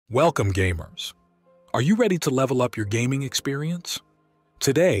Welcome, gamers! Are you ready to level up your gaming experience?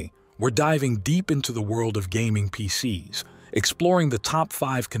 Today, we're diving deep into the world of gaming PCs, exploring the top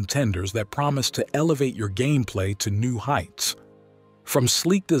 5 contenders that promise to elevate your gameplay to new heights. From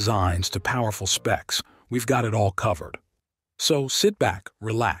sleek designs to powerful specs, we've got it all covered. So sit back,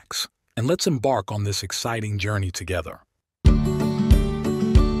 relax, and let's embark on this exciting journey together.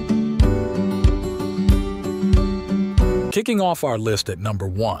 Kicking off our list at number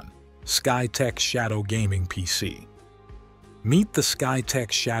 1, SkyTech Shadow Gaming PC. Meet the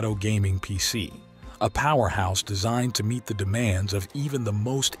SkyTech Shadow Gaming PC, a powerhouse designed to meet the demands of even the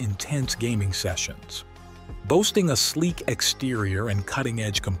most intense gaming sessions. Boasting a sleek exterior and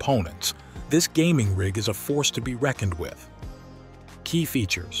cutting-edge components, this gaming rig is a force to be reckoned with. Key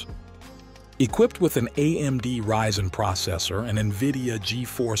features: equipped with an AMD Ryzen processor and NVIDIA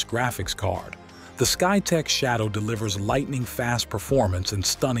GeForce graphics card, the SkyTech Shadow delivers lightning-fast performance and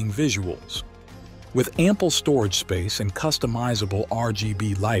stunning visuals. With ample storage space and customizable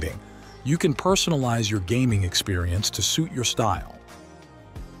RGB lighting, you can personalize your gaming experience to suit your style.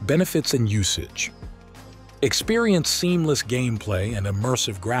 Benefits and usage: experience seamless gameplay and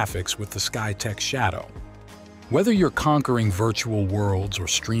immersive graphics with the SkyTech Shadow. Whether you're conquering virtual worlds or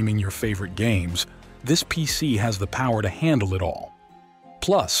streaming your favorite games, this PC has the power to handle it all.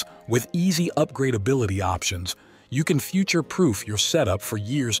 Plus, with easy upgradability options, you can future-proof your setup for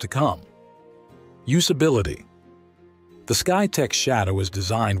years to come. Usability: the SkyTech Shadow is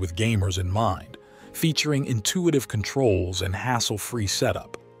designed with gamers in mind, featuring intuitive controls and hassle-free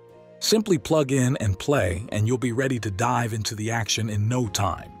setup. Simply plug in and play, and you'll be ready to dive into the action in no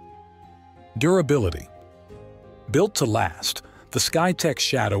time. Durability: built to last, the SkyTech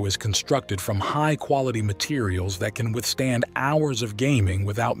Shadow is constructed from high-quality materials that can withstand hours of gaming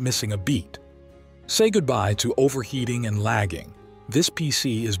without missing a beat. Say goodbye to overheating and lagging. This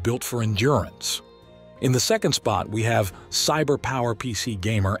PC is built for endurance. In the second spot, we have CYBERPOWERPC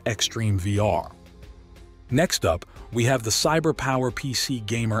Gamer Xtreme VR. Next up, we have the CYBERPOWERPC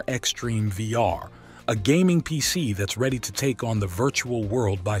Gamer Xtreme VR, a gaming PC that's ready to take on the virtual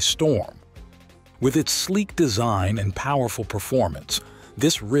world by storm. With its sleek design and powerful performance,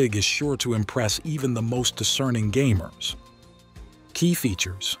 this rig is sure to impress even the most discerning gamers. Key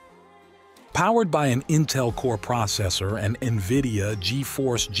features: powered by an Intel Core processor and NVIDIA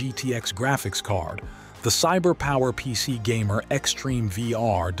GeForce GTX graphics card, the CYBERPOWERPC Gamer Xtreme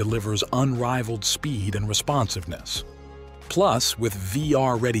VR delivers unrivaled speed and responsiveness. Plus, with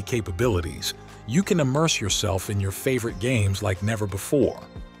VR-ready capabilities, you can immerse yourself in your favorite games like never before.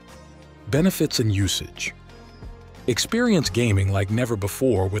 Benefits and usage: experience gaming like never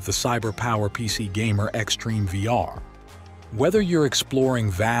before with the CYBERPOWERPC Gamer Xtreme VR. Whether you're exploring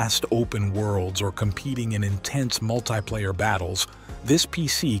vast open worlds or competing in intense multiplayer battles, this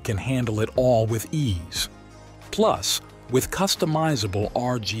PC can handle it all with ease. Plus, with customizable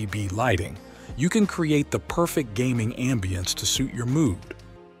RGB lighting, you can create the perfect gaming ambience to suit your mood.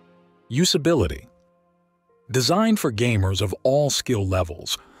 Usability: designed for gamers of all skill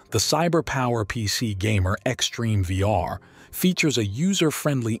levels, the CYBERPOWERPC Gamer Xtreme VR features a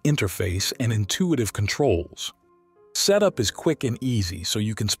user-friendly interface and intuitive controls. Setup is quick and easy, so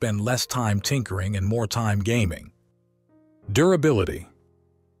you can spend less time tinkering and more time gaming. Durability: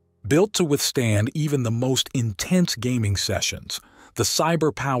 built to withstand even the most intense gaming sessions, the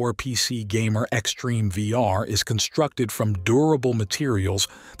CYBERPOWERPC Gamer Xtreme VR is constructed from durable materials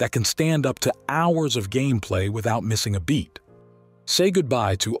that can stand up to hours of gameplay without missing a beat. Say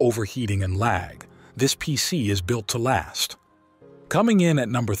goodbye to overheating and lag. This PC is built to last. Coming in at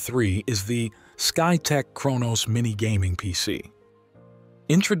number 3 is the SkyTech Chronos Mini Gaming PC.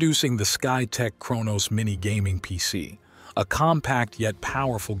 Introducing the SkyTech Chronos Mini Gaming PC, a compact yet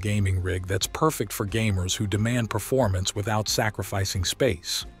powerful gaming rig that's perfect for gamers who demand performance without sacrificing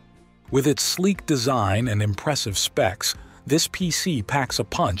space. With its sleek design and impressive specs, this PC packs a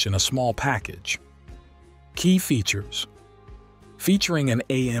punch in a small package. Key features: featuring an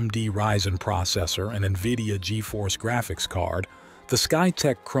AMD Ryzen processor and NVIDIA GeForce graphics card, the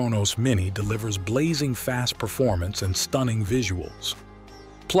SkyTech Chronos Mini delivers blazing fast performance and stunning visuals.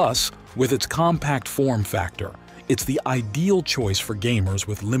 Plus, with its compact form factor, it's the ideal choice for gamers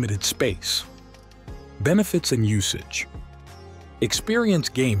with limited space. Benefits and usage: experience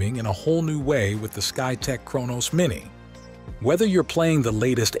gaming in a whole new way with the SkyTech Chronos Mini. Whether you're playing the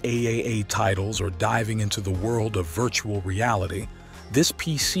latest AAA titles or diving into the world of virtual reality, this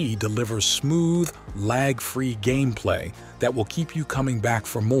PC delivers smooth, lag-free gameplay that will keep you coming back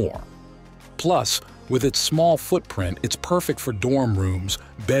for more. Plus, with its small footprint, it's perfect for dorm rooms,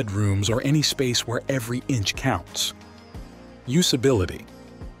 bedrooms, or any space where every inch counts. Usability: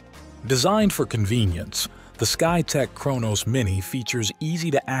 Designed for convenience, the SkyTech Chronos Mini features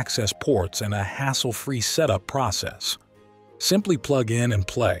easy-to-access ports and a hassle-free setup process. Simply plug in and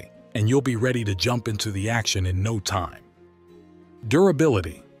play, and you'll be ready to jump into the action in no time.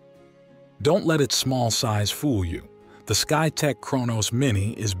 Durability. Don't let its small size fool you. The SkyTech Chronos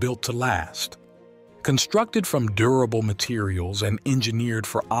Mini is built to last. Constructed from durable materials and engineered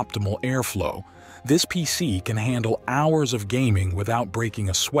for optimal airflow, this PC can handle hours of gaming without breaking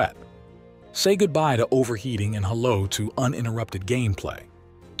a sweat. Say goodbye to overheating and hello to uninterrupted gameplay.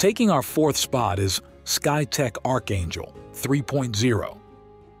 Taking our fourth spot is SkyTech Archangel 3.0.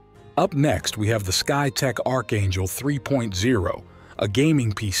 Up next, we have the SkyTech Archangel 3.0, a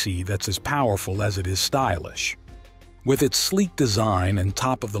gaming PC that's as powerful as it is stylish. With its sleek design and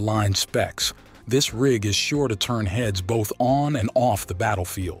top-of-the-line specs, this rig is sure to turn heads both on and off the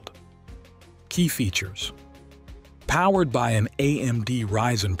battlefield. Key features. Powered by an AMD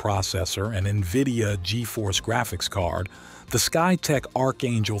Ryzen processor and NVIDIA GeForce graphics card, the SkyTech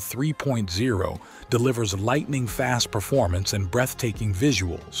Archangel 3.0 delivers lightning-fast performance and breathtaking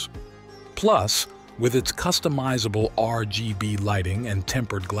visuals. Plus, with its customizable RGB lighting and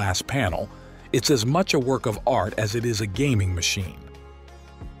tempered glass panel, it's as much a work of art as it is a gaming machine.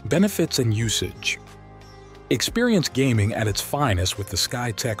 Benefits and usage. Experience gaming at its finest with the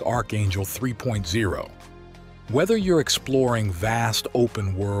SkyTech Archangel 3.0. Whether you're exploring vast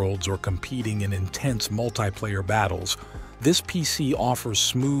open worlds or competing in intense multiplayer battles, this PC offers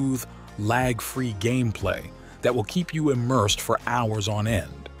smooth, lag-free gameplay that will keep you immersed for hours on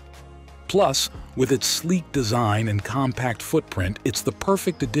end. Plus, with its sleek design and compact footprint, it's the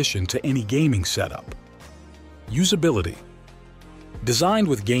perfect addition to any gaming setup. Usability. Designed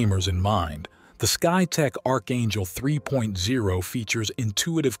with gamers in mind, the SkyTech Archangel 3.0 features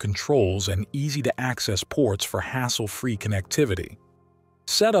intuitive controls and easy-to-access ports for hassle-free connectivity.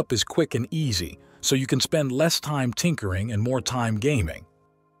 Setup is quick and easy, so you can spend less time tinkering and more time gaming.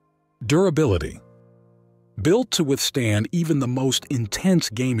 Durability. Built to withstand even the most intense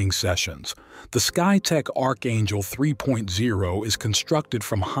gaming sessions, the SkyTech Archangel 3.0 is constructed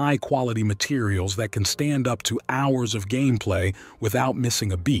from high-quality materials that can stand up to hours of gameplay without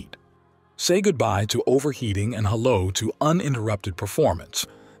missing a beat. Say goodbye to overheating and hello to uninterrupted performance.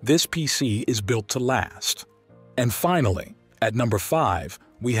 This PC is built to last. And finally, at number 5,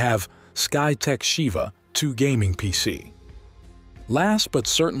 we have SkyTech Shiva 2 Gaming PC. Last but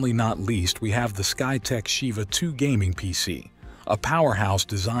certainly not least, we have the SkyTech Shiva 2 Gaming PC, a powerhouse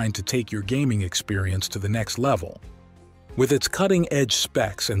designed to take your gaming experience to the next level. With its cutting-edge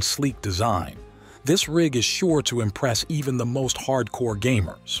specs and sleek design, this rig is sure to impress even the most hardcore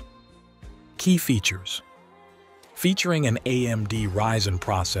gamers. Key features. Featuring an AMD Ryzen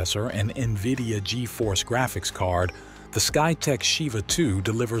processor and NVIDIA GeForce graphics card, the SkyTech Shiva 2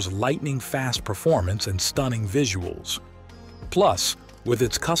 delivers lightning-fast performance and stunning visuals. Plus, with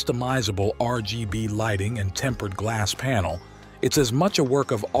its customizable RGB lighting and tempered glass panel, it's as much a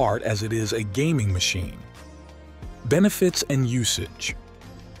work of art as it is a gaming machine. Benefits and usage.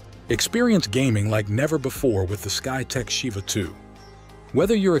 Experience gaming like never before with the SkyTech Shiva 2.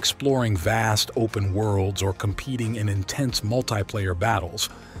 Whether you're exploring vast open worlds or competing in intense multiplayer battles,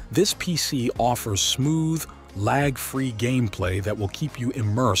 this PC offers smooth, lag-free gameplay that will keep you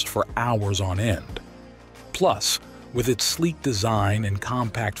immersed for hours on end. Plus, with its sleek design and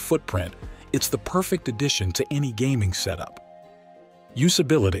compact footprint, it's the perfect addition to any gaming setup.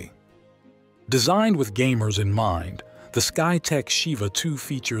 Usability. Designed with gamers in mind, the SkyTech Shiva 2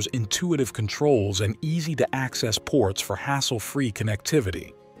 features intuitive controls and easy-to-access ports for hassle-free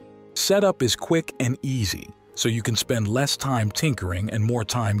connectivity. Setup is quick and easy, so you can spend less time tinkering and more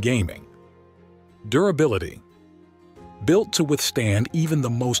time gaming. Durability. Built to withstand even the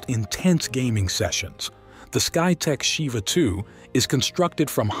most intense gaming sessions, the SkyTech Shiva 2 is constructed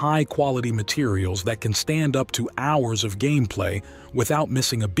from high-quality materials that can stand up to hours of gameplay without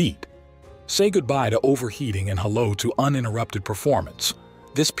missing a beat. Say goodbye to overheating and hello to uninterrupted performance.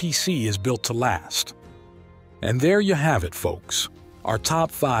 This PC is built to last. And there you have it, folks. Our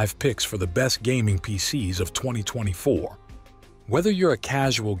top 5 picks for the best gaming PCs of 2024. Whether you're a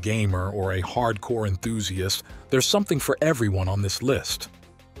casual gamer or a hardcore enthusiast, there's something for everyone on this list.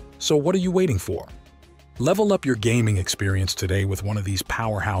 So what are you waiting for? Level up your gaming experience today with one of these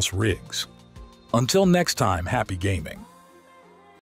powerhouse rigs. Until next time, happy gaming.